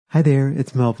Hi there,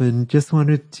 it's Melvin. Just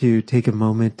wanted to take a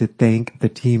moment to thank the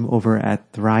team over at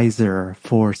Thrizer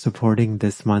for supporting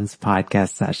this month's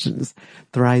podcast sessions.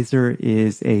 Thrizer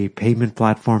is a payment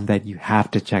platform that you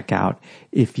have to check out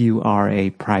if you are a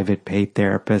private paid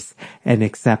therapist and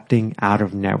accepting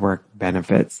out-of-network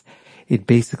benefits. It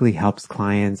basically helps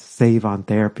clients save on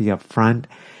therapy up front.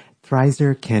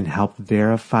 Thrizer can help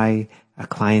verify a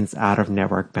client's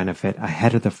out-of-network benefit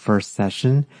ahead of the first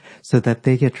session so that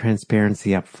they get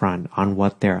transparency up front on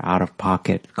what their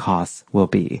out-of-pocket costs will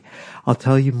be. I'll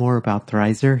tell you more about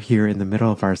Thrizer here in the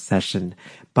middle of our session,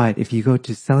 but if you go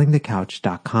to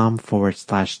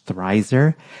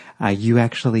sellingthecouch.com/Thrizer, you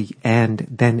actually, and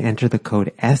then enter the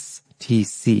code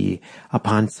STC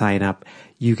upon sign up,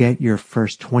 you get your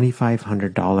first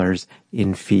 $2,500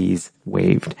 in fees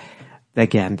waived.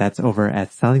 Again, that's over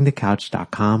at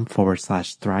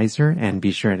sellingthecouch.com/Thrizer, and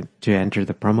be sure to enter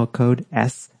the promo code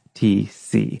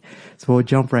STC. So we'll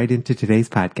jump right into today's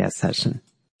podcast session.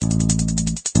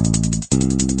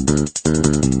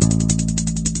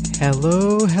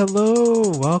 Hello.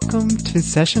 Welcome to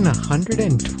session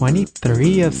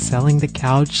 123 of Selling the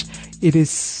Couch. It is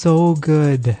so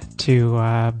good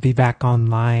to be back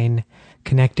online,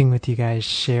 connecting with you guys,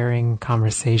 sharing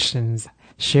conversations,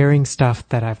 sharing stuff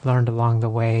that I've learned along the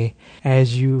way.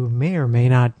 As you may or may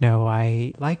not know,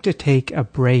 I like to take a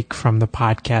break from the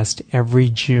podcast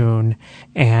every June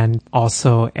and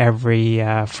also every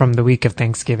from the week of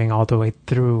Thanksgiving all the way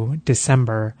through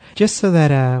December, just so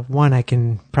that one, I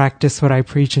can practice what I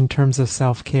preach in terms of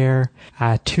self-care,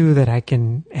 two, that I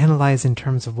can analyze in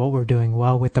terms of what we're doing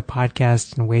well with the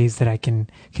podcast and ways that I can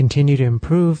continue to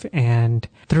improve, and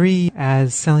three,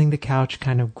 as Selling the Couch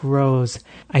kind of grows,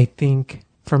 I think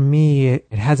for me,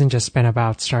 it hasn't just been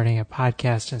about starting a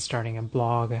podcast and starting a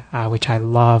blog, which I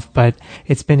love, but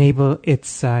it's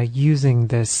using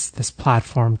this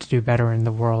platform to do better in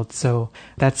the world. So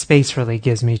that space really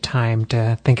gives me time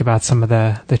to think about some of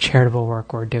the charitable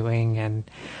work we're doing and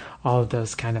all of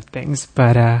those kind of things.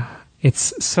 But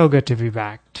it's so good to be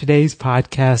back. Today's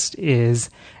podcast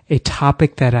is a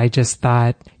topic that I just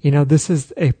thought, this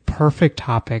is a perfect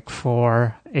topic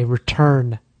for a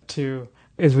return to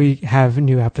as we have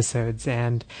new episodes.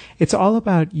 And it's all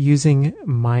about using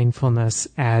mindfulness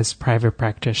as private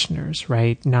practitioners,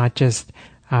 right? Not just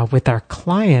with our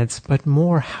clients, but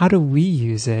more how do we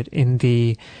use it in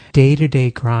the day-to-day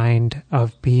grind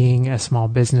of being a small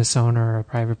business owner, a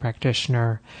private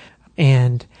practitioner,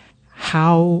 and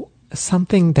how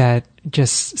something that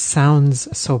just sounds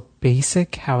so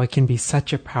basic, how it can be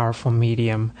such a powerful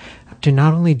medium to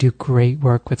not only do great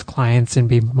work with clients and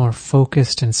be more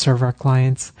focused and serve our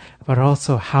clients, but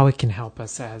also how it can help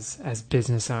us as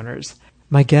business owners.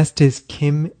 My guest is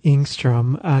Kim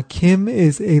Engstrom. Kim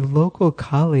is a local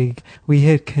colleague. We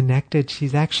had connected.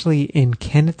 She's actually in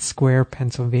Kennett Square,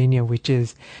 Pennsylvania, which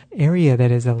is an area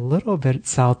that is a little bit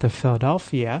south of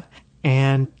Philadelphia.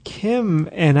 And Kim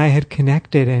and I had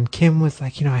connected, and Kim was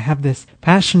like, I have this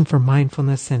passion for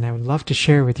mindfulness and I would love to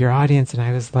share it with your audience. And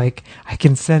I was like, I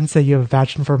can sense that you have a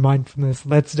passion for mindfulness.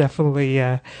 Let's definitely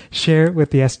share it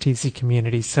with the STC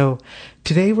community. So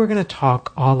today we're going to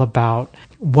talk all about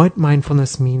what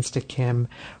mindfulness means to Kim,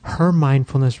 her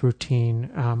mindfulness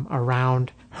routine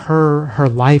around her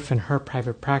life and her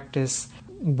private practice.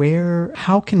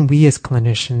 How can we as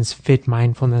clinicians fit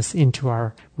mindfulness into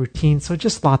our routine? So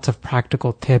just lots of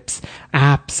practical tips,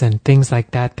 apps, and things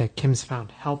like that Kim's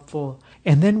found helpful.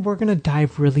 And then we're going to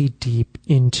dive really deep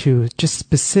into just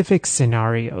specific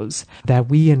scenarios that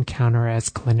we encounter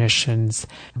as clinicians.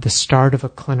 The start of a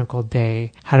clinical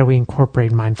day, how do we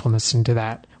incorporate mindfulness into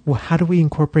that? Well, how do we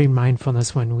incorporate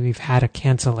mindfulness when we've had a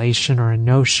cancellation or a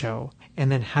no-show? And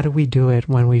then how do we do it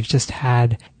when we've just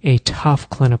had a tough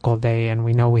clinical day and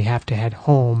we know we have to head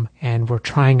home and we're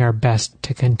trying our best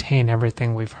to contain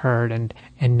everything we've heard and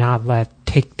not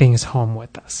take things home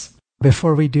with us?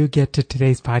 Before we do get to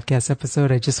today's podcast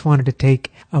episode, I just wanted to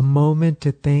take a moment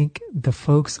to thank the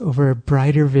folks over at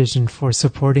Brighter Vision for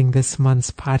supporting this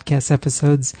month's podcast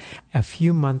episodes. A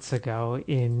few months ago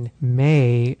in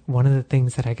May, one of the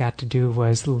things that I got to do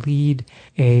was lead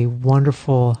a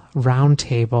wonderful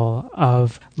roundtable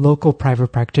of local private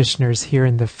practitioners here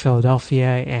in the Philadelphia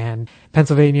and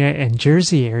Pennsylvania and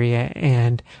Jersey area.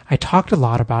 And I talked a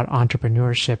lot about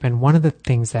entrepreneurship. And one of the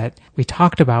things that we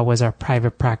talked about was our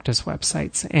private practice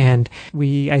websites. And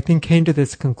I think, came to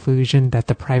this conclusion that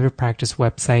the private practice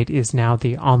website is now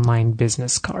the online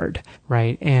business card,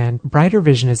 right? And Brighter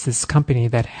Vision is this company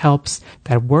that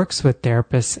works with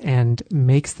therapists and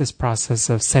makes this process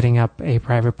of setting up a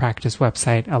private practice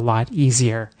website a lot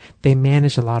easier. They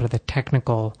manage a lot of the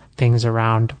technical things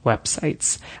around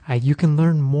websites. You can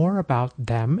learn more about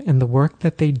them and the work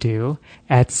that they do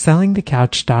at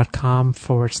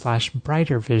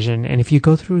sellingthecouch.com/brighter vision. And if you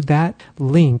go through that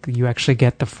link, you actually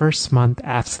get the first month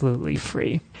absolutely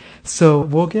free. So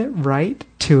we'll get right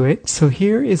to it. So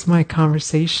here is my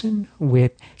conversation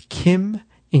with Kim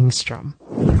Engstrom.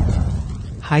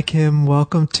 Hi, Kim.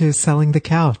 Welcome to Selling the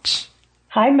Couch.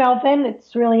 Hi, Melvin.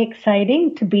 It's really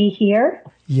exciting to be here.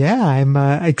 Yeah, I'm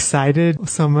excited.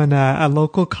 Someone, a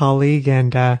local colleague,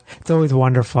 and it's always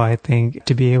wonderful, I think,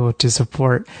 to be able to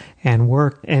support and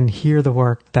work and hear the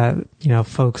work that,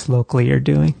 folks locally are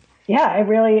doing. Yeah, I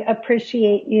really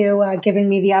appreciate you giving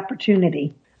me the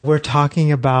opportunity. We're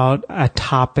talking about a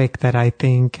topic that I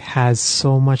think has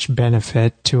so much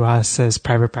benefit to us as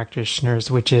private practitioners,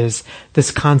 which is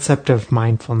this concept of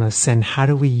mindfulness and how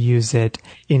do we use it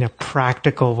in a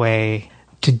practical way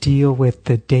to deal with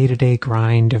the day-to-day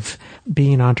grind of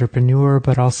being an entrepreneur,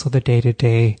 but also the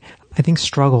day-to-day, I think,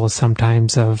 struggles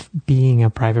sometimes of being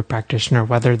a private practitioner,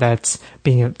 whether that's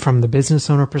being from the business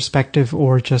owner perspective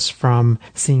or just from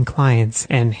seeing clients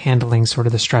and handling sort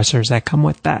of the stressors that come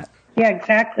with that. Yeah,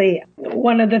 exactly.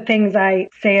 One of the things I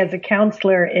say as a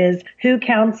counselor is who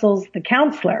counsels the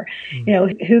counselor?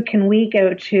 Who can we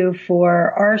go to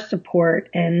for our support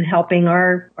and helping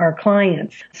our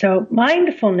clients? So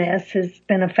mindfulness has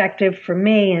been effective for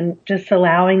me and just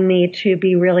allowing me to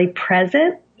be really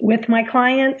present with my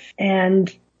clients and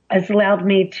has allowed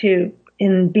me to,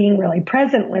 in being really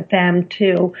present with them,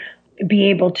 to be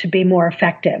able to be more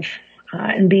effective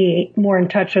and be more in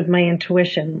touch with my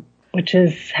intuition, which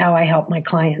is how I help my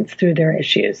clients through their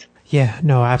issues. Yeah,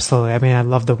 no, absolutely. I mean, I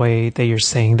love the way that you're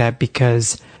saying that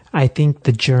because I think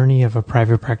the journey of a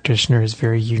private practitioner is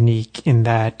very unique in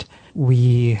that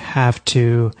we have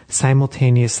to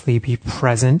simultaneously be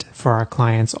present for our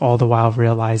clients all the while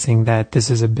realizing that this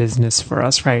is a business for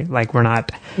us, right? Like we're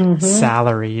not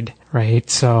salaried, right?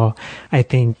 So I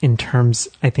think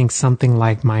something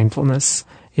like mindfulness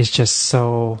is just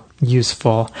so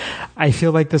useful. I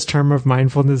feel like this term of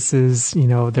mindfulness is,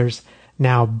 there's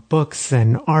now books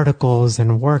and articles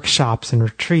and workshops and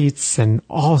retreats and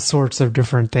all sorts of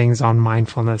different things on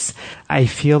mindfulness. I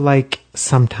feel like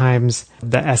sometimes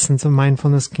the essence of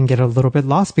mindfulness can get a little bit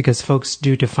lost because folks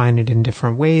do define it in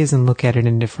different ways and look at it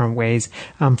in different ways.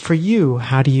 For you,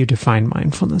 how do you define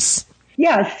mindfulness?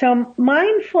 Yeah, so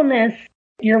mindfulness,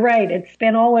 you're right. It's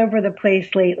been all over the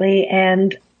place lately.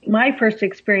 And my first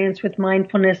experience with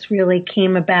mindfulness really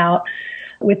came about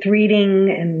with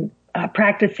reading and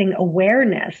practicing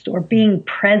awareness or being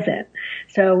present.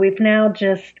 So we've now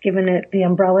just given it the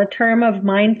umbrella term of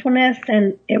mindfulness,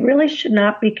 and it really should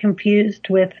not be confused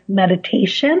with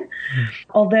meditation.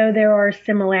 Although there are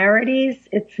similarities,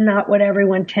 it's not what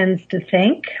everyone tends to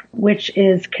think, which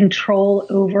is control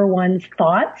over one's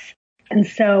thoughts. And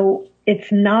so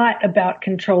it's not about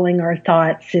controlling our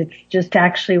thoughts. It's just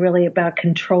actually really about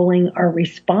controlling our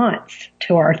response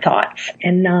to our thoughts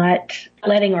and not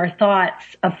letting our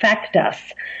thoughts affect us,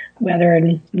 whether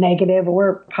in negative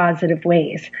or positive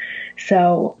ways.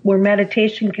 So where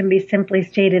meditation can be simply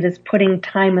stated as putting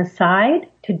time aside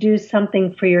to do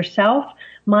something for yourself,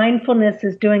 mindfulness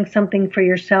is doing something for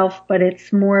yourself, but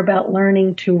it's more about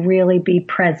learning to really be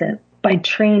present by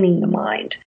training the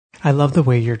mind. I love the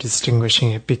way you're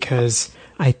distinguishing it because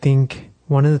I think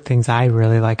one of the things I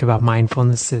really like about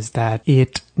mindfulness is that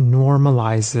it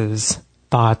normalizes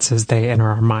thoughts as they enter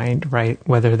our mind, right?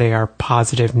 Whether they are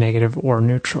positive, negative, or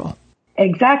neutral.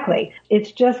 Exactly.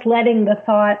 It's just letting the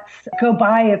thoughts go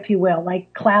by, if you will,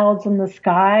 like clouds in the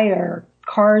sky or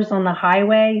cars on the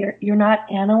highway. You're not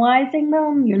analyzing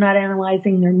them. You're not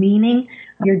analyzing their meaning.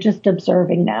 You're just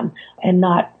observing them and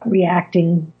not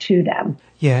reacting to them.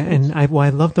 Yeah, and I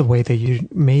love the way that you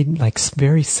made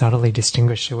very subtly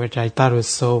distinguish it, which I thought was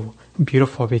so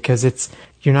beautiful because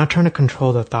you're not trying to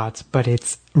control the thoughts, but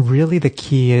it's really the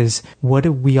key is what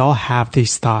do we all have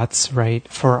these thoughts, right?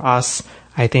 For us,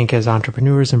 I think as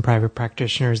entrepreneurs and private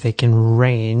practitioners, they can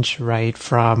range, right,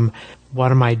 from what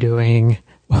am I doing?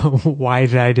 Why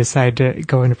did I decide to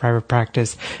go into private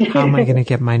practice? How am I going to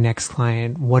get my next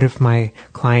client? What if my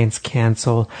clients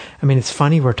cancel? I mean, it's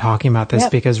funny we're talking about this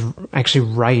because actually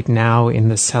right now in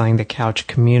the Selling the Couch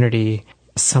community,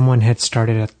 someone had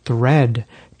started a thread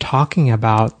talking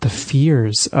about the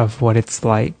fears of what it's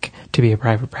like to be a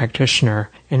private practitioner.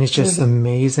 And it's just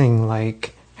amazing,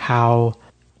 how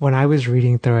when I was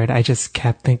reading through it, I just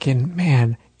kept thinking,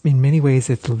 man, in many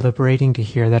ways, it's liberating to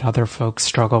hear that other folks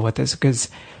struggle with this because,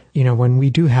 when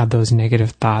we do have those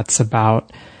negative thoughts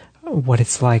about what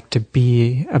it's like to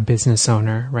be a business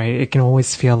owner, right? It can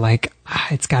always feel like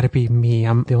it's got to be me.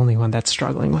 I'm the only one that's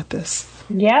struggling with this.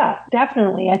 Yeah,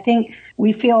 definitely. I think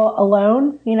we feel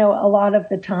alone, a lot of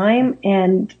the time.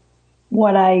 And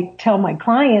what I tell my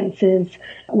clients is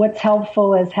what's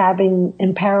helpful is having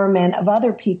empowerment of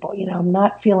other people,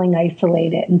 not feeling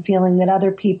isolated and feeling that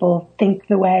other people think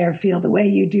the way or feel the way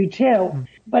you do too. Mm.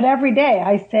 But every day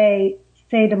I say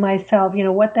to myself,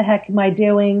 what the heck am I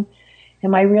doing?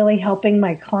 Am I really helping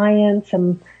my clients?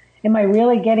 Am I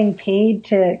really getting paid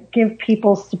to give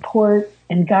people support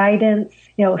and guidance?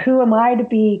 Who am I to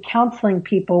be counseling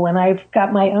people when I've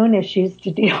got my own issues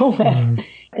to deal with? Mm.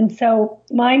 And so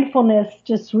mindfulness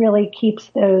just really keeps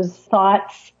those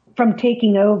thoughts from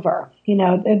taking over.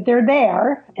 They're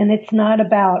there, and it's not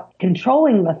about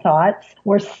controlling the thoughts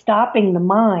or stopping the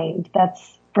mind.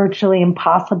 That's virtually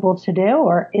impossible to do,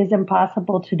 or is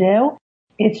impossible to do.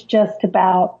 It's just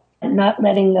about not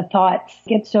letting the thoughts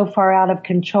get so far out of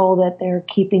control that they're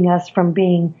keeping us from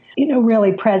being,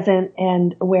 really present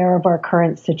and aware of our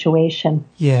current situation.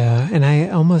 Yeah. And I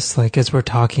almost as we're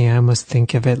talking, I almost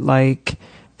think of it like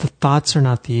the thoughts are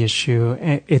not the issue.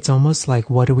 It's almost like,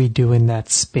 what do we do in that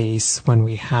space when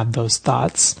we have those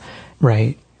thoughts,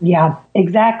 right? Yeah,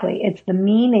 exactly. It's the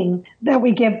meaning that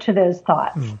we give to those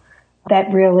thoughts. Mm.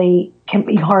 That really can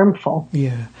be harmful.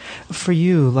 Yeah. For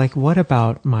you, what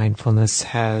about mindfulness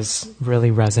has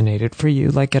really resonated for you,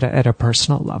 at a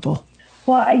personal level?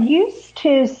 Well, I used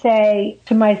to say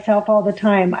to myself all the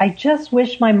time, I just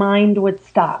wish my mind would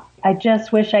stop. I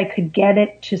just wish I could get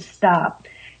it to stop.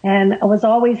 And I was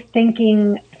always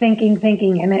thinking,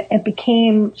 and it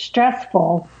became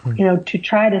stressful, to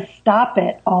try to stop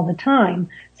it all the time.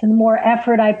 So the more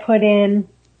effort I put in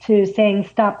to saying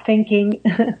stop thinking,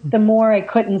 the more I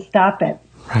couldn't stop it.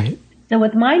 Right. So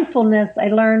with mindfulness, I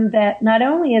learned that not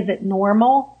only is it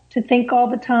normal to think all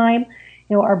the time,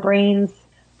 our brains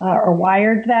are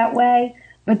wired that way,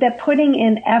 but that putting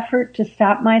in effort to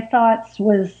stop my thoughts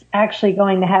was actually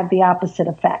going to have the opposite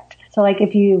effect. So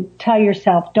if you tell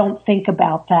yourself, don't think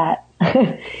about that,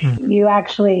 you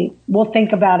actually will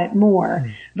think about it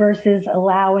more versus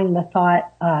allowing the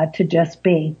thought to just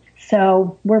be.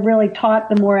 So we're really taught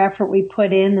the more effort we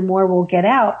put in, the more we'll get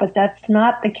out. But that's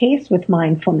not the case with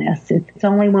mindfulness. It's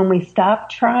only when we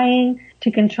stop trying to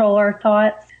control our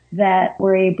thoughts that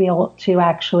we're able to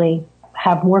actually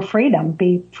have more freedom,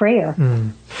 be freer.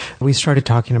 We started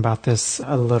talking about this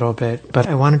a little bit, but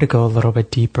I wanted to go a little bit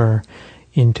deeper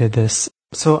into this.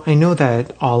 So I know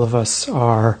that all of us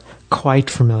are quite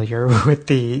familiar with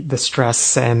the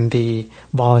stress and the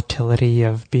volatility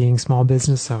of being small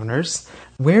business owners.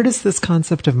 Where does this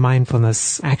concept of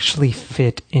mindfulness actually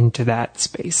fit into that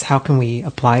space? How can we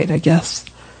apply it, I guess?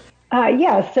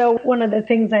 So one of the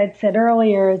things I had said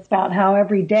earlier is about how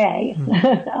every day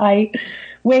I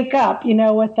wake up,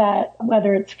 with that,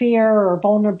 whether it's fear or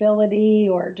vulnerability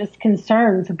or just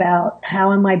concerns about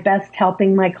how am I best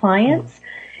helping my clients.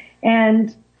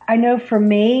 And I know for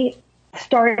me,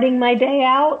 starting my day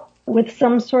out with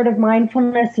some sort of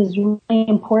mindfulness is really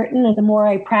important. And the more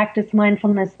I practice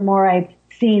mindfulness, the more I've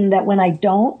seen that when I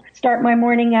don't start my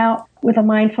morning out with a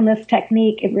mindfulness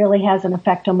technique, it really has an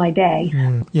effect on my day.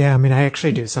 Yeah, I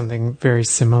actually do something very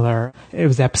similar. It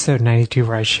was episode 92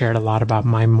 where I shared a lot about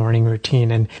my morning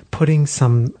routine and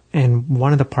and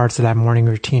one of the parts of that morning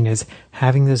routine is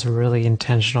having this really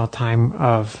intentional time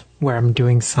of where I'm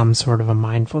doing some sort of a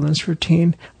mindfulness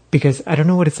routine. Because I don't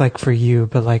know what it's like for you,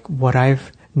 but what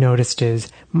I've noticed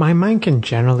is my mind can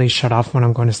generally shut off when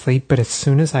I'm going to sleep, but as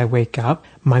soon as I wake up,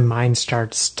 my mind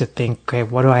starts to think, okay,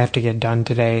 what do I have to get done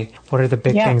today? What are the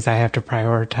big things I have to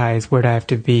prioritize? Where do I have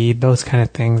to be? Those kind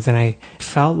of things. And I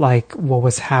felt like what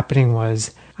was happening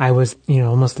was I was,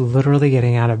 almost literally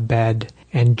getting out of bed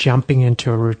and jumping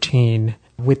into a routine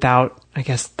without, I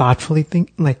guess,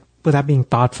 without being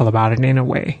thoughtful about it in a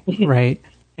way, right?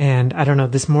 And I don't know,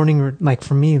 this morning,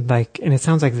 for me, and it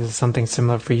sounds like this is something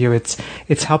similar for you,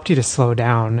 it's helped you to slow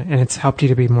down and it's helped you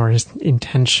to be more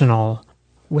intentional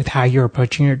with how you're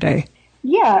approaching your day.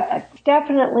 Yeah, it's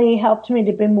definitely helped me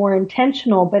to be more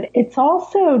intentional, but it's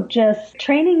also just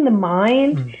training the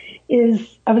mind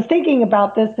I was thinking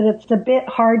about this, that it's a bit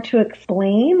hard to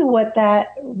explain what that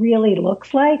really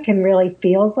looks like and really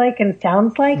feels like and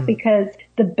sounds like because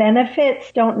the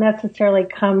benefits don't necessarily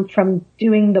come from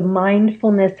doing the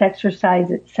mindfulness exercise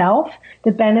itself.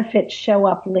 The benefits show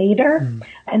up later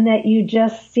and that you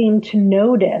just seem to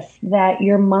notice that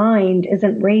your mind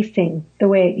isn't racing the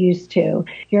way it used to.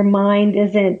 Your mind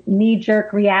isn't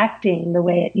knee-jerk reacting the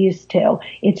way it used to.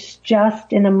 It's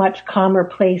just in a much calmer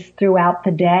place throughout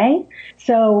the day.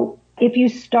 So if you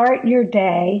start your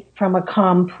day from a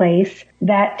calm place,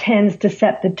 that tends to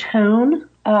set the tone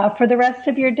for the rest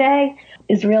of your day,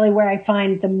 is really where I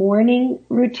find the morning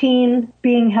routine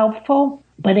being helpful.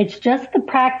 But it's just the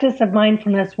practice of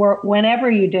mindfulness whenever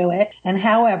you do it and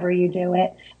however you do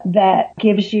it that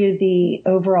gives you the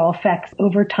overall effects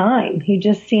over time. You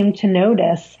just seem to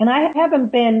notice. And I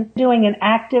haven't been doing an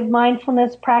active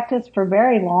mindfulness practice for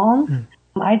very long.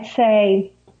 I'd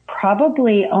say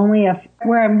probably only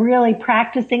where I'm really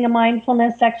practicing a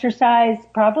mindfulness exercise,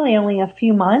 probably only a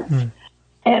few months.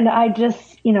 And I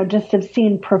just have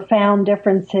seen profound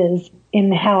differences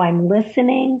in how I'm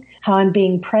listening, how I'm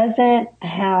being present,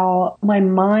 how my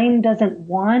mind doesn't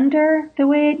wander the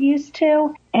way it used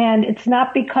to. And it's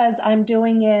not because I'm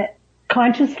doing it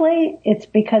consciously, it's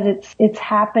because it's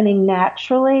happening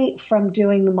naturally from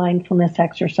doing the mindfulness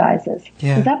exercises.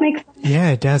 Yeah. Does that make sense? Yeah,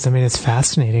 it does. I mean, it's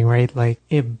fascinating, right? Like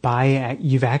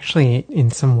you've actually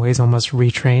in some ways almost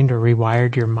retrained or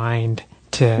rewired your mind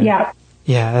to...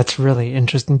 Yeah, that's really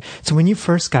interesting. So when you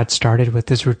first got started with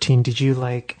this routine,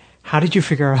 how did you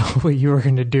figure out what you were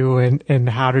going to do and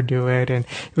how to do it? And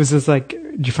it was just like,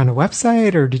 did you find a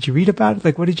website or did you read about it?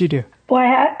 Like, what did you do? Well,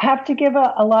 I have to give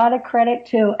a lot of credit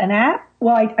to an app.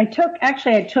 Well, I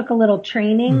took a little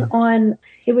training on,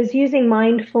 it was using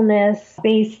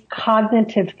mindfulness-based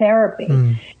cognitive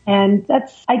therapy. And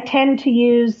I tend to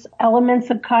use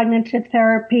elements of cognitive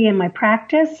therapy in my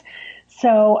practice.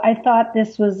 So I thought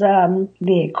this was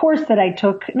the course that I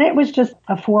took, and it was just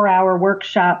a 4-hour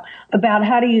workshop about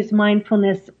how to use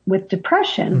mindfulness with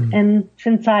depression. And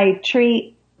since I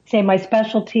say my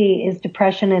specialty is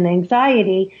depression and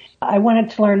anxiety, I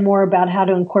wanted to learn more about how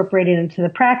to incorporate it into the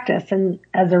practice. And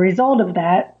as a result of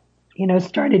that,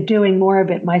 started doing more of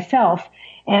it myself.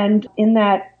 And in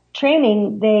that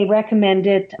training, they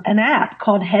recommended an app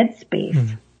called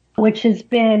Headspace, which has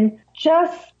been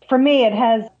for me, it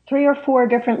has 3 or 4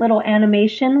 different little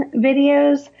animation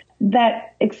videos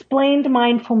that explained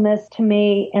mindfulness to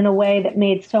me in a way that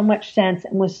made so much sense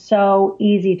and was so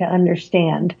easy to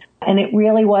understand. And it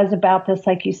really was about this,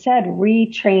 like you said,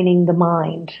 retraining the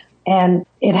mind. And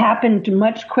it happened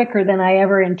much quicker than I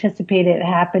ever anticipated it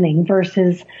happening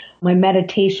versus my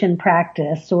meditation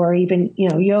practice or even,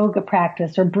 yoga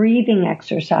practice or breathing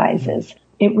exercises.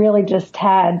 It really just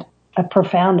had a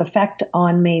profound effect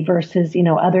on me versus,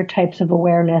 other types of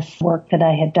awareness work that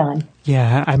I had done.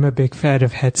 Yeah, I'm a big fan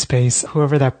of Headspace.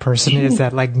 Whoever that person is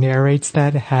that narrates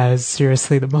that has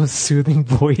seriously the most soothing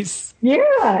voice.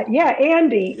 Yeah,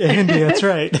 Andy. Andy, that's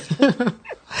right.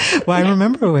 Well, I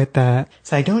remember with so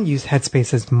I don't use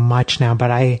Headspace as much now,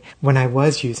 but when I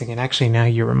was using it, actually now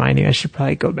you're reminding me, I should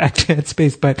probably go back to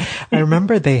Headspace, but I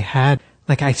remember they had,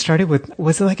 I started with,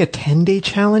 was it like a 10-day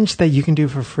challenge that you can do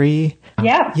for free?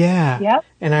 Yeah. Yeah. Yep.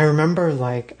 And I remember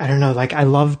I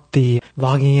loved the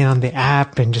logging in on the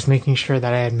app and just making sure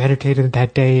that I had meditated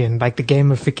that day and the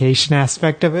gamification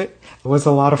aspect of it. It was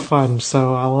a lot of fun.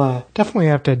 So I'll definitely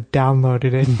have to download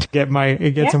it and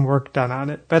get some work done on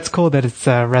it. That's cool that it's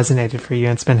resonated for you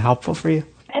and it's been helpful for you.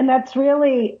 And that's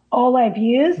really all I've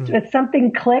used. If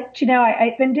something clicked,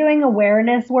 I've been doing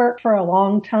awareness work for a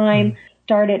long time.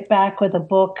 Started back with a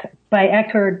book by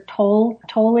Eckhart Tolle,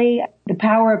 The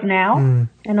Power of Now.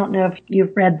 I don't know if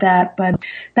you've read that, but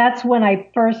that's when I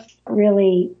first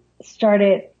really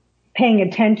started paying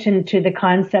attention to the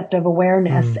concept of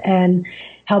awareness and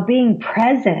how being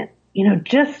present,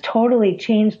 just totally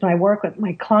changed my work with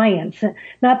my clients.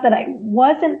 Not that I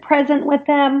wasn't present with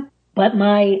them, but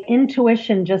my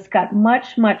intuition just got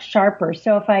much, much sharper.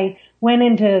 So if I went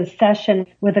into a session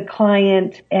with a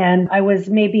client and I was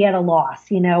maybe at a loss,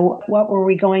 what were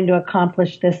we going to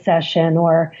accomplish this session?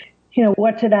 Or, how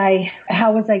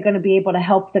was I going to be able to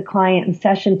help the client in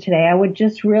session today? I would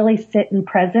just really sit in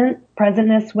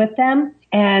presentness with them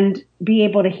and be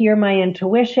able to hear my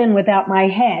intuition without my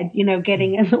head,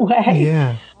 getting in the way.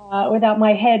 Yeah. Without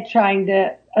my head trying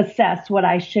to assess what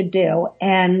I should do.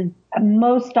 And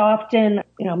most often,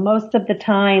 most of the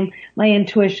time, my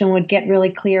intuition would get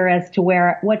really clear as to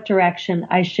what direction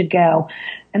I should go.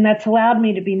 And that's allowed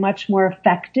me to be much more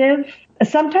effective,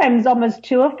 sometimes almost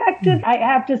too effective. I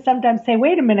have to sometimes say,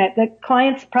 wait a minute, the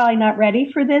client's probably not ready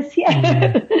for this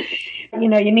yet. You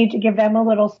need to give them a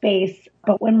little space.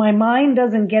 But when my mind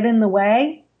doesn't get in the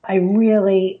way, I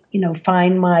really,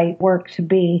 find my work to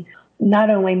be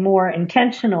not only more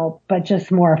intentional, but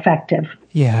just more effective.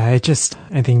 Yeah,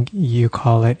 I think you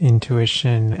call it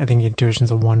intuition. I think intuition is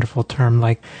a wonderful term.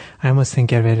 I almost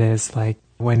think of it as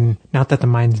not that the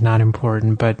mind's not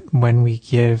important, but when we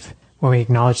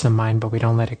acknowledge the mind, but we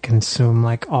don't let it consume,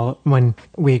 when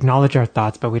we acknowledge our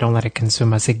thoughts, but we don't let it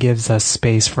consume us, it gives us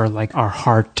space for our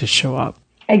heart to show up.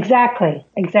 Exactly.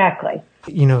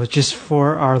 Just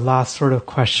for our last sort of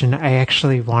question, I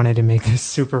actually wanted to make this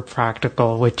super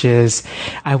practical, which is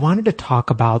I wanted to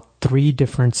talk about 3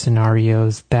 different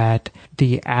scenarios that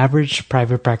the average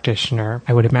private practitioner,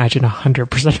 I would imagine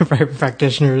 100% of private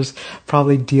practitioners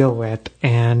probably deal with.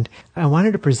 And I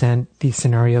wanted to present these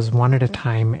scenarios one at a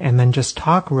time and then just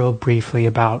talk real briefly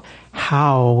about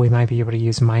how we might be able to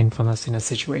use mindfulness in a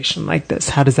situation like this.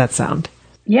 How does that sound?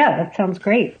 Yeah, that sounds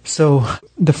great. So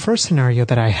the first scenario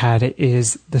that I had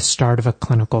is the start of a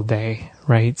clinical day,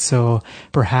 right? So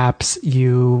perhaps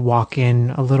you walk in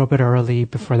a little bit early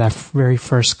before that very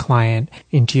first client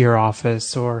into your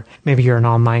office, or maybe you're an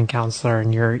online counselor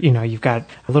and you've got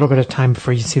a little bit of time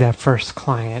before you see that first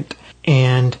client.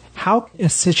 And how a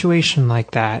situation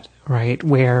like that, right,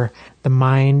 where the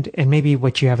mind, and maybe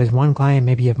what you have is one client,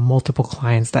 maybe you have multiple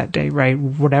clients that day, right?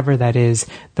 Whatever that is,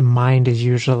 the mind is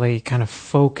usually kind of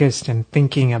focused and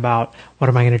thinking about what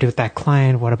am I going to do with that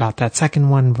client? What about that second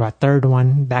one? What third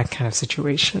one? That kind of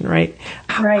situation, right?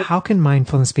 Right. How can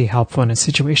mindfulness be helpful in a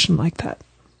situation like that?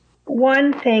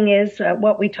 One thing is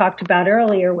what we talked about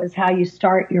earlier was how you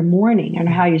start your morning and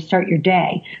how you start your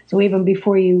day. So even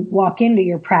before you walk into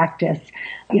your practice,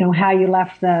 how you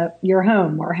left your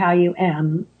home or how you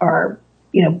are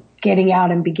getting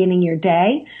out and beginning your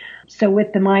day. So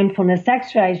with the mindfulness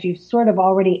exercise, you've sort of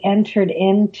already entered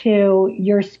into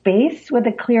your space with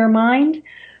a clear mind.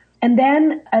 And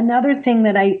then another thing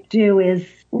that I do is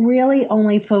really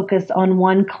only focus on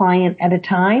one client at a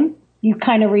time. You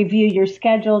kind of review your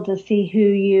schedule to see who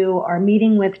you are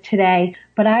meeting with today,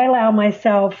 but I allow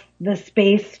myself the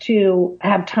space to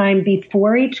have time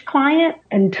before each client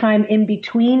and time in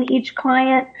between each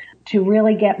client to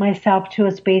really get myself to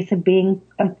a space of being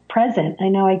present. I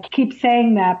know I keep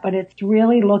saying that, but it's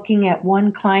really looking at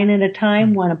one client at a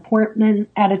time, one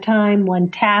appointment at a time, one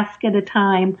task at a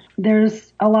time.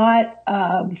 There's a lot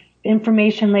of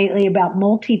information lately about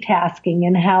multitasking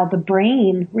and how the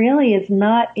brain really is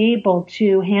not able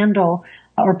to handle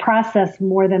or process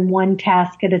more than one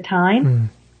task at a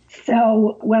time.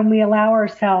 So when we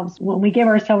give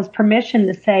ourselves permission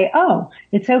to say, oh,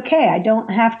 it's okay, I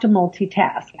don't have to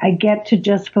multitask. I get to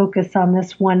just focus on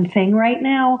this one thing right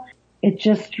now. It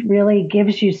just really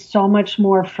gives you so much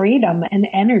more freedom and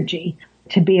energy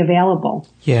to be available.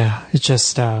 Yeah, it's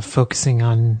just focusing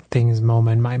on things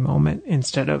moment by moment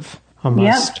instead of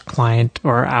almost client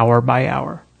or hour by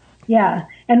hour. Yeah.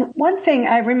 And one thing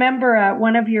I remember,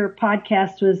 one of your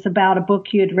podcasts was about a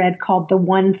book you had read called The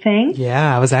One Thing.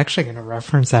 Yeah, I was actually going to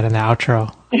reference that in the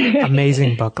outro.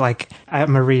 Amazing book. Like,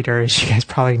 I'm a reader, as you guys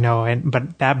probably know,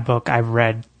 but that book I've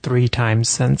read 3 times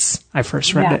since I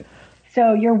first read it.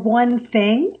 So your one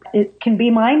thing, it can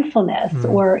be mindfulness,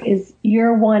 or is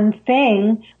your one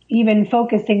thing, even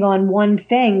focusing on one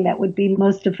thing that would be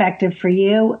most effective for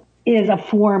you, is a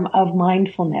form of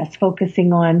mindfulness,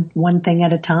 focusing on one thing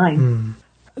at a time.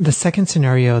 The second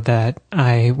scenario that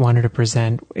I wanted to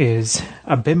present is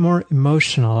a bit more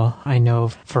emotional, I know,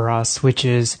 for us, which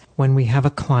is when we have a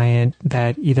client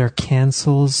that either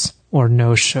cancels or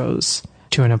no-shows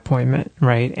to an appointment,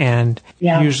 right? And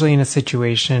usually in a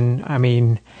situation, I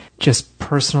mean, just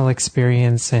personal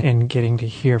experience and getting to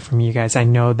hear from you guys, I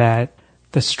know that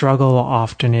the struggle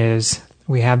often is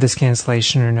we have this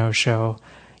cancellation or no-show.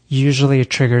 Usually it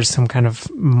triggers some kind of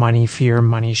money fear,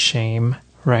 money shame,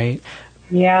 right?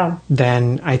 Yeah.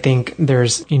 Then I think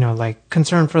there's, like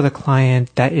concern for the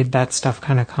client that stuff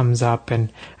kind of comes up.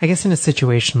 And I guess in a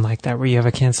situation like that where you have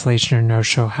a cancellation or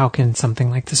no-show, how can something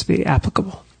like this be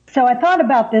applicable? So I thought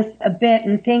about this a bit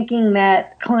and thinking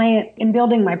that in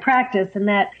building my practice and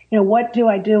that, what do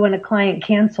I do when a client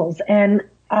cancels? And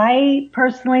I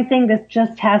personally think this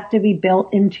just has to be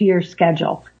built into your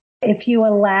schedule. If you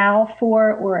allow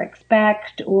for or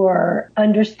expect or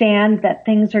understand that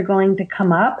things are going to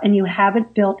come up and you have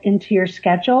it built into your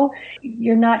schedule,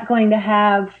 you're not going to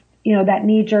have, that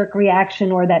knee-jerk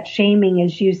reaction or that shaming,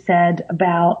 as you said,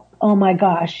 about, oh my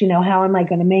gosh, how am I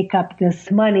going to make up this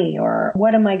money or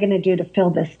what am I going to do to fill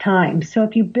this time? So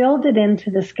if you build it into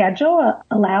the schedule,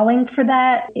 allowing for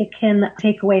that, it can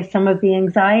take away some of the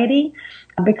anxiety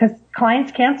because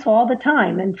clients cancel all the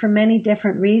time and for many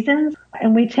different reasons.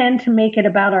 And we tend to make it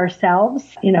about ourselves,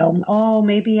 oh,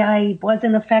 maybe I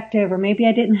wasn't effective or maybe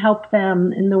I didn't help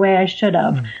them in the way I should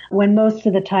have, when most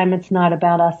of the time it's not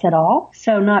about us at all.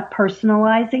 So not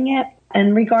personalizing it.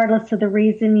 And regardless of the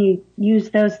reason, you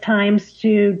use those times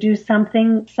to do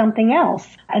something else.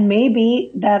 And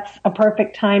maybe that's a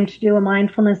perfect time to do a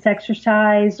mindfulness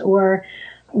exercise or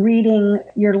reading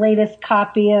your latest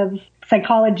copy of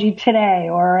Psychology Today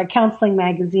or a counseling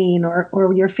magazine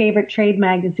or your favorite trade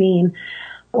magazine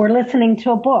or listening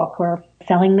to a book or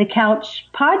Selling the Couch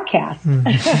podcast.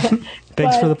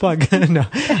 Thanks for the plug.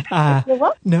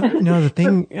 No, the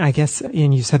thing, I guess,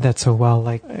 and you said that so well,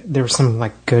 like there was some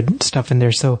like good stuff in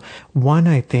there. So one,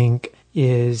 I think,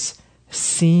 is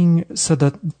seeing, so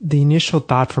the initial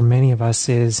thought for many of us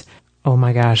is, oh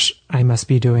my gosh, I must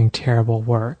be doing terrible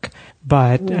work.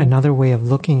 But another way of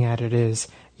looking at it is,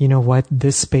 you know what,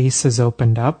 this space has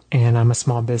opened up and I'm a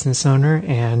small business owner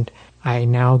and I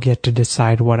now get to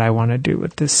decide what I want to do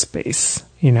with this space,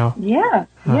 you know? Yeah,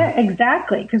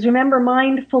 exactly. Because remember,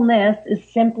 mindfulness is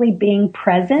simply being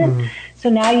present. So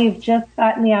now you've just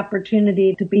gotten the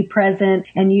opportunity to be present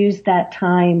and use that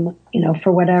time, you know,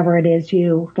 for whatever it is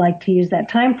you like to use that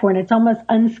time for. And it's almost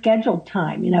unscheduled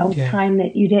time, you know, time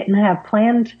that you didn't have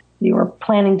planned. You were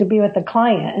planning to be with a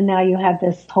client and now you have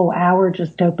this whole hour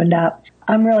just opened up.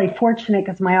 I'm really fortunate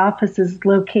because my office is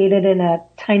located in a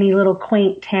tiny little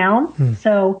quaint town.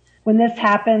 So when this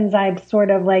happens, I'm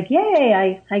sort of like,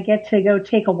 yay, I get to go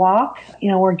take a walk,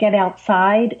 you know, or get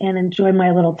outside and enjoy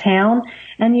my little town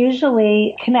and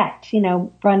usually connect, you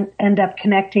know, end up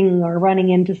connecting or running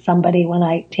into somebody when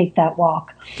I take that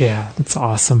walk. Yeah, that's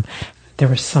awesome. There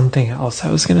was something else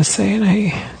I was going to say and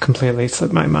I completely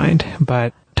slipped my mind,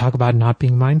 but talk about not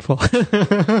being mindful.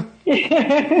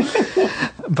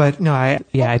 But no,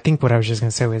 I think what I was just going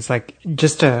to say was like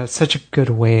just such a good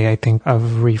way, I think, of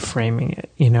reframing it,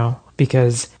 you know,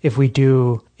 because if we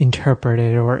do interpret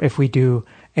it or if we do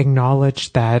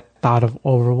acknowledge that thought of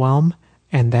overwhelm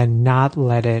and then not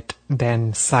let it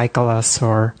then cycle us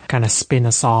or kind of spin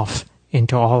us off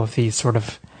into all of these sort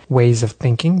of ways of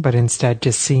thinking, but instead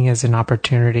just seeing as an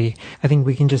opportunity, I think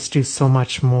we can just do so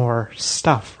much more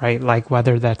stuff, right? Like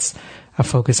whether that's a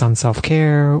focus on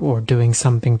self-care or doing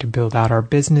something to build out our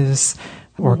business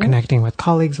or connecting with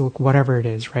colleagues, whatever it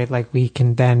is, right? Like we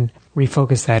can then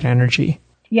refocus that energy.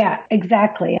 Yeah,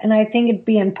 exactly. And I think it'd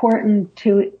be important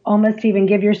to almost even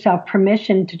give yourself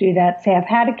permission to do that. Say, I've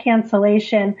had a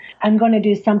cancellation. I'm going to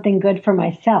do something good for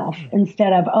myself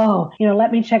instead of, oh, you know,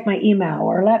 let me check my email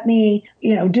or let me,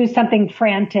 you know, do something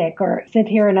frantic or sit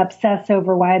here and obsess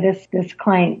over why this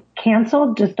client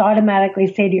canceled. Just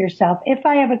automatically say to yourself, if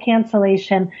I have a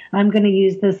cancellation, I'm going to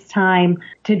use this time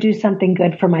to do something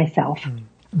good for myself.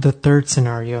 The third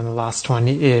scenario and the last one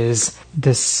is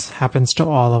this happens to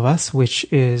all of us, which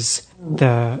is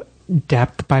the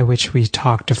depth by which we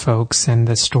talk to folks and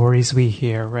the stories we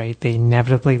hear, right? They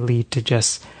inevitably lead to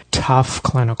just tough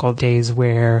clinical days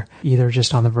where either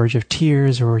just on the verge of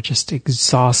tears or just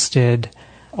exhausted,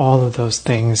 all of those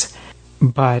things.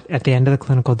 But at the end of the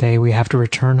clinical day, we have to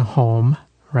return home,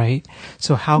 right?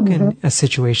 So how can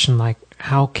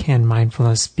how can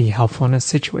mindfulness be helpful in a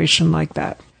situation like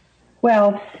that?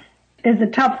 Well, it's a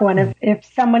tough one. If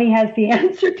somebody has the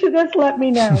answer to this, let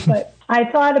me know. But I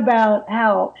thought about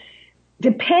how,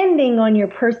 depending on your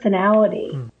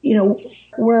personality, you know,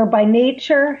 we're by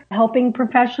nature helping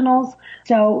professionals.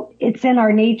 So it's in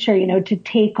our nature, you know, to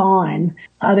take on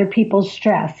other people's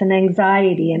stress and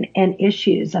anxiety and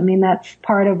issues. I mean, that's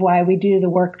part of why we do the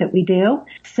work that we do.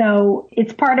 So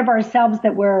it's part of ourselves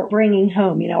that we're bringing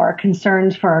home, you know, our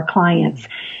concerns for our clients.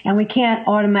 And we can't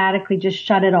automatically just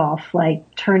shut it off, like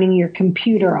turning your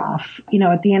computer off, you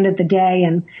know, at the end of the day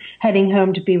and heading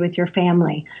home to be with your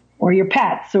family or your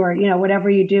pets or, you know, whatever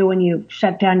you do when you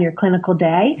shut down your clinical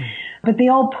day. But the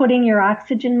old putting your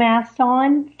oxygen mask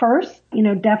on first, you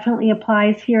know, definitely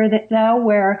applies here though,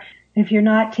 where if you're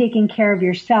not taking care of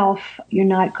yourself, you're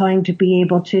not going to be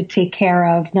able to take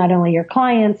care of not only your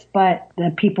clients, but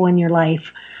the people in your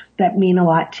life that mean a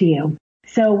lot to you.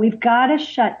 So we've got to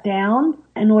shut down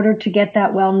in order to get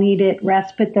that well-needed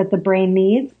respite that the brain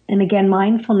needs. And again,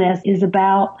 mindfulness is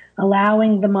about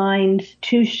allowing the mind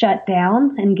to shut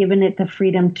down and giving it the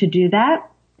freedom to do that.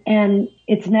 And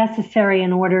it's necessary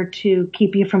in order to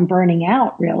keep you from burning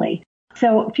out, really.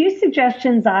 So a few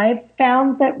suggestions I've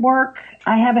found that work.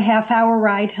 I have a half-hour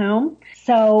ride home.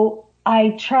 So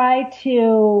I try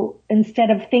to, instead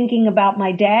of thinking about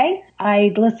my day,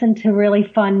 I listen to really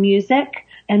fun music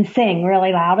and sing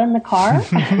really loud in the car.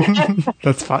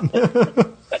 That's fun.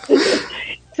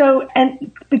 So,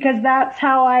 and because that's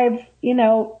how I've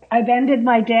ended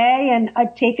my day and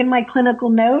I've taken my clinical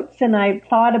notes and I've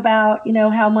thought about, you know,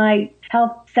 how my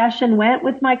health session went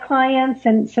with my clients.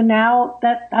 And so now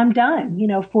that I'm done, you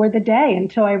know, for the day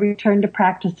until I return to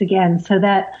practice again. So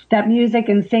that music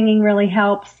and singing really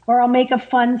helps. Or I'll make a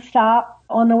fun stop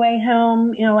on the way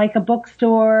home, like a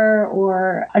bookstore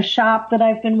or a shop that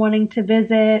I've been wanting to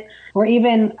visit, or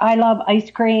even I love ice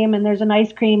cream and there's an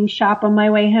ice cream shop on my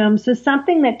way home. So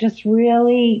something that just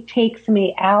really takes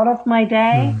me out of my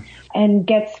day and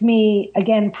gets me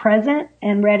again present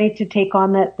and ready to take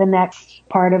on the next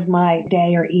part of my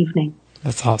day or evening.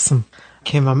 That's awesome.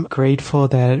 Kim, I'm grateful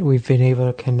that we've been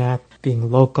able to connect.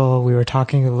 Being local, we were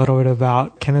talking a little bit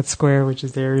about Kennett Square, which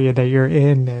is the area that you're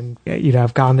in, and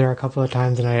I've gone there a couple of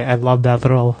times, and I love that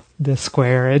the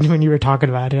square. And when you were talking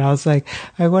about it, I was like,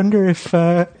 I wonder if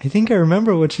I think I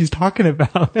remember what she's talking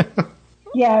about.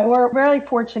 Yeah, we're really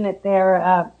fortunate there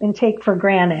and take for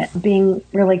granted being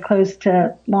really close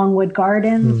to Longwood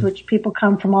Gardens, which people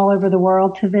come from all over the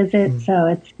world to visit.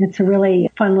 So it's a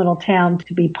really fun little town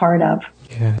to be part of.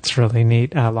 Yeah, it's really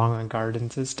neat. Longwood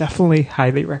Gardens is definitely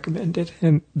highly recommended.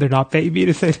 And they're not paying me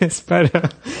to say this,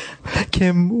 but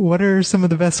Kim, what are some of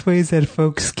the best ways that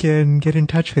folks can get in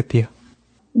touch with you?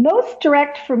 Most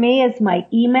direct for me is my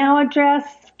email address,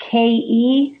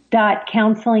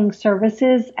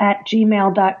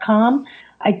 ke.counselingservices@gmail.com.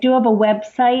 I do have a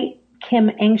website,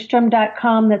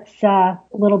 kimengstrom.com, that's a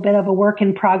little bit of a work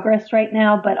in progress right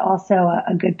now, but also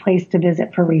a good place to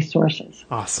visit for resources.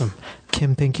 Awesome.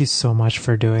 Kim, thank you so much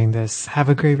for doing this. Have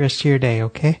a great rest of your day,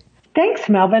 okay? Thanks,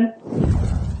 Melvin.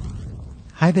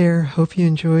 Hi there. Hope you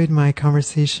enjoyed my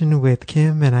conversation with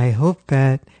Kim, and I hope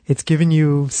that it's given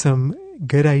you some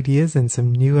good ideas and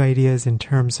some new ideas in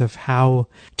terms of how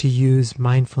to use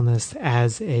mindfulness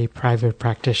as a private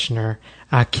practitioner.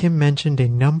 Kim mentioned a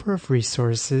number of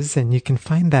resources, and you can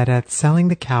find that at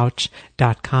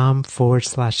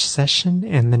sellingthecouch.com/session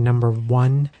and the number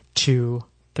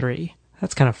 123.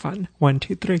 That's kind of fun. 1,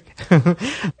 2, 3.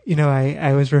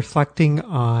 I was reflecting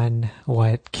on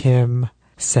what Kim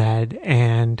said,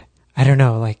 and I don't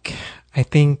know, I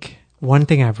think one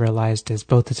thing I've realized is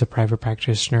both as a private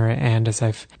practitioner and as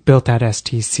I've built out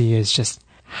STC is just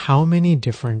how many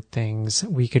different things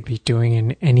we could be doing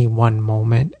in any one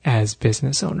moment as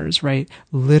business owners, right?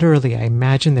 Literally, I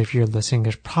imagine that if you're listening,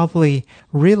 there's probably,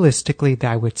 realistically,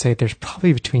 I would say there's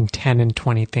probably between 10 and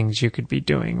 20 things you could be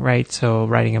doing, right? So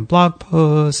writing a blog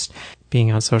post,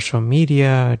 being on social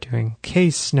media, doing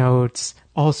case notes,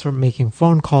 also making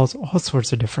phone calls, all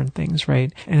sorts of different things,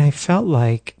 right? And I felt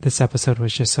like this episode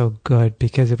was just so good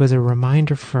because it was a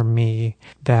reminder for me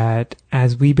that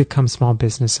as we become small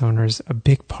business owners, a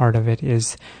big part of it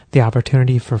is the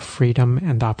opportunity for freedom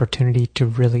and the opportunity to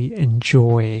really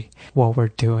enjoy what we're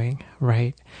doing,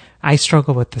 right? I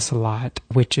struggle with this a lot,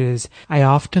 which is I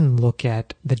often look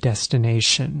at the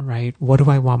destination, right? What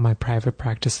do I want my private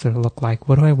practice to look like?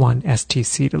 What do I want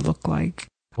STC to look like?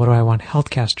 What do I want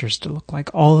Healthcasters to look like?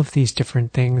 All of these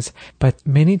different things. But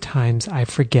many times I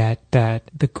forget that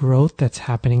the growth that's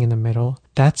happening in the middle,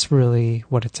 that's really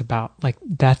what it's about.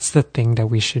 That's the thing that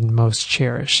we should most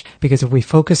cherish. Because if we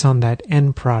focus on that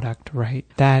end product, right,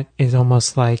 that is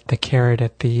almost like the carrot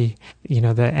at the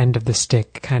end of the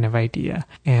stick kind of idea.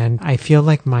 And I feel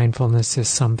like mindfulness is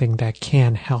something that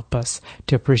can help us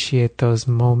to appreciate those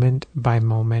moment by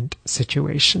moment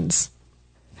situations.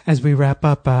 As we wrap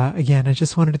up, again, I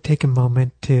just wanted to take a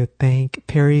moment to thank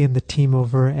Perry and the team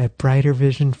over at Brighter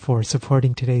Vision for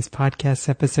supporting today's podcast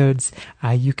episodes.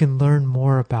 You can learn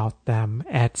more about them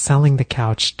at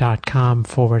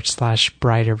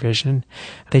sellingthecouch.com/Brighter Vision.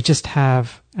 They just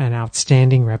have an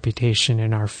outstanding reputation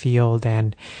in our field.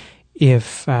 And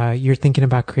if you're thinking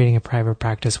about creating a private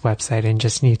practice website and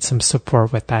just need some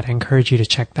support with that, I encourage you to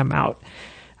check them out.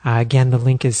 Again, the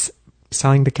link is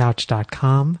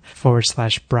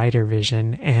sellingthecouch.com/Brighter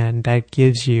Vision, and that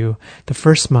gives you the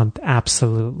first month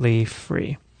absolutely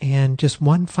free. And just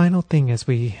one final thing as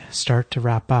we start to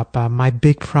wrap up. My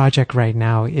big project right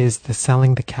now is the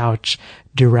Selling the Couch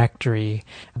directory.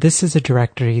 This is a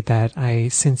directory that I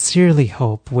sincerely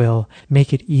hope will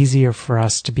make it easier for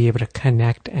us to be able to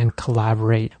connect and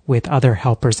collaborate with other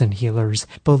helpers and healers,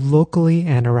 both locally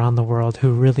and around the world,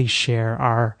 who really share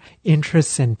our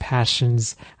interests and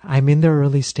passions. I'm in the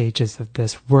early stages of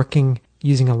this,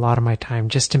 using a lot of my time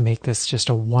just to make this just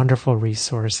a wonderful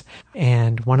resource.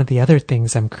 And one of the other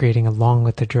things I'm creating along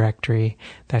with the directory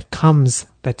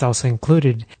that's also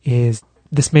included is,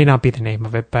 this may not be the name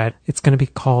of it, but it's going to be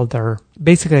called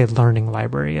basically a learning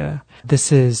library.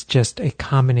 This is just a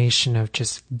combination of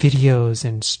just videos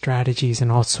and strategies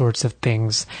and all sorts of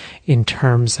things in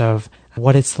terms of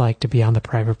what it's like to be on the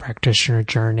private practitioner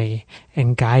journey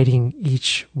and guiding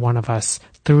each one of us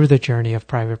through the journey of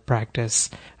private practice,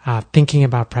 thinking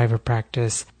about private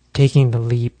practice, taking the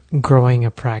leap, growing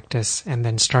a practice, and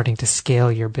then starting to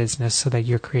scale your business so that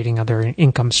you're creating other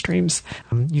income streams.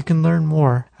 You can learn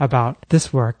more about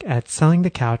this work at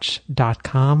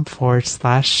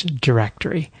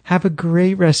sellingthecouch.com/directory. Have a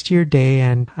great rest of your day,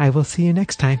 and I will see you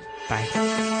next time. Bye.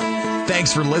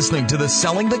 Thanks for listening to the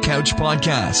Selling the Couch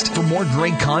podcast. For more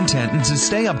great content and to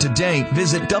stay up to date,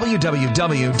 visit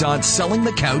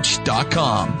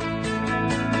www.sellingthecouch.com.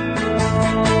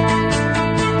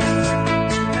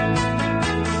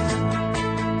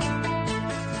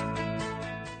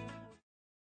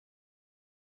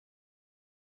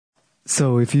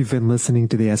 So if you've been listening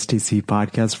to the STC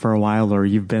podcast for a while, or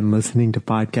you've been listening to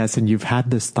podcasts and you've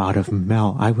had this thought of,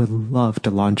 Mel, I would love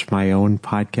to launch my own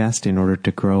podcast in order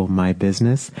to grow my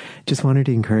business, just wanted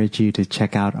to encourage you to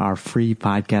check out our free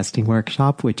podcasting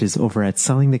workshop, which is over at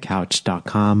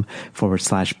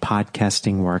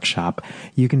sellingthecouch.com/podcasting workshop.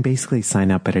 You can basically sign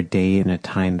up at a day and a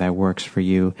time that works for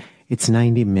you. It's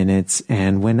 90 minutes.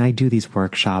 And when I do these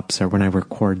workshops or when I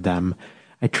record them,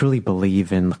 I truly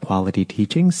believe in quality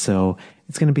teaching, so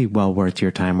it's going to be well worth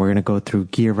your time. We're going to go through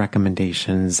gear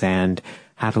recommendations and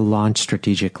how to launch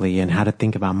strategically and how to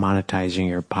think about monetizing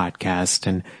your podcast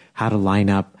and how to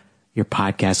line up your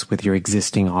podcast with your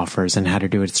existing offers and how to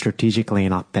do it strategically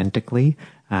and authentically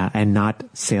and not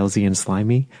salesy and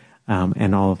slimy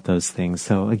and all of those things.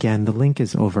 So again, the link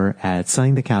is over at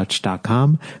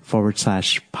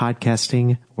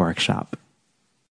sellingthecouch.com/podcasting workshop.